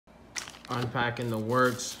Unpacking the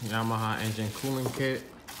worx Yamaha engine cooling kit.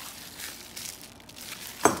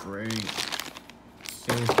 Great.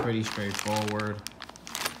 Seems pretty straightforward.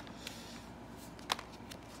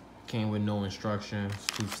 Came with no instructions,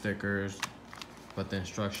 2 stickers, but the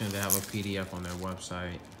instructions, they have a PDF on their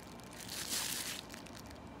website.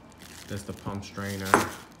 That's the pump strainer.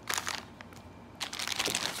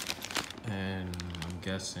 And I'm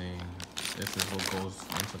guessing this is what goes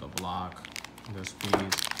into the block, this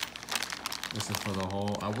piece. This is for the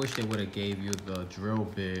hole. I wish they would have gave you the drill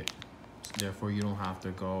bit, therefore you don't have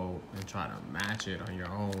to go and try to match it on your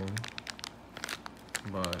own.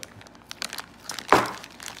 But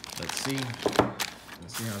let's see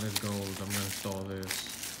how this goes. I'm gonna install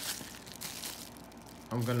this.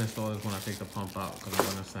 I'm gonna install this when I take the pump out, because I'm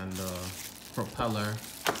gonna send the propeller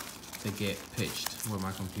to get pitched with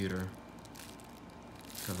my computer,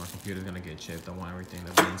 because my computer's gonna get chipped. I want everything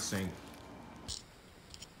to be in sync.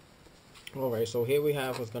 Alright, so here we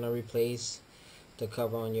have what's going to replace the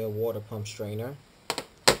cover on your water pump strainer.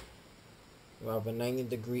 We have a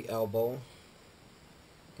 90-degree elbow.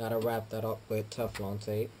 Got to wrap that up with Teflon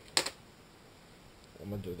tape. I'm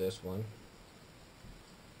going to do this one.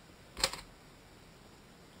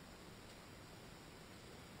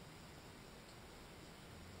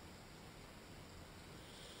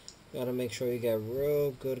 Got to make sure you get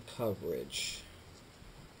real good coverage,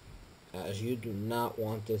 as you do not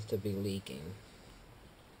want this to be leaking.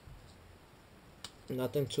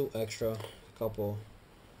 Nothing too extra. Couple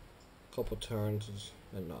turns is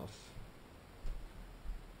enough.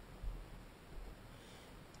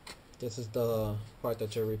 This is the part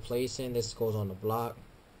that you're replacing. This goes on the block.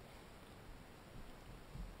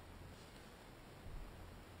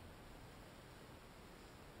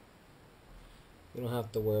 You don't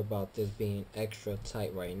have to worry about this being extra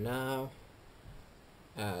tight right now,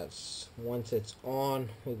 as once it's on,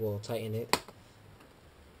 we will tighten it.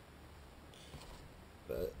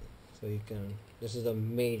 But so you can, this is a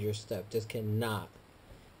major step. This cannot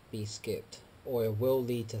be skipped, or it will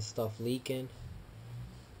lead to stuff leaking.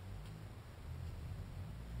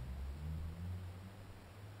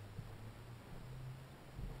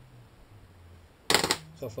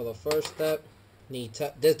 So for the first step,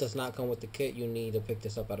 this does not come with the kit. You need to pick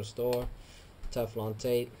this up at a store. Teflon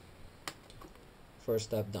tape. First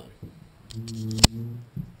step done.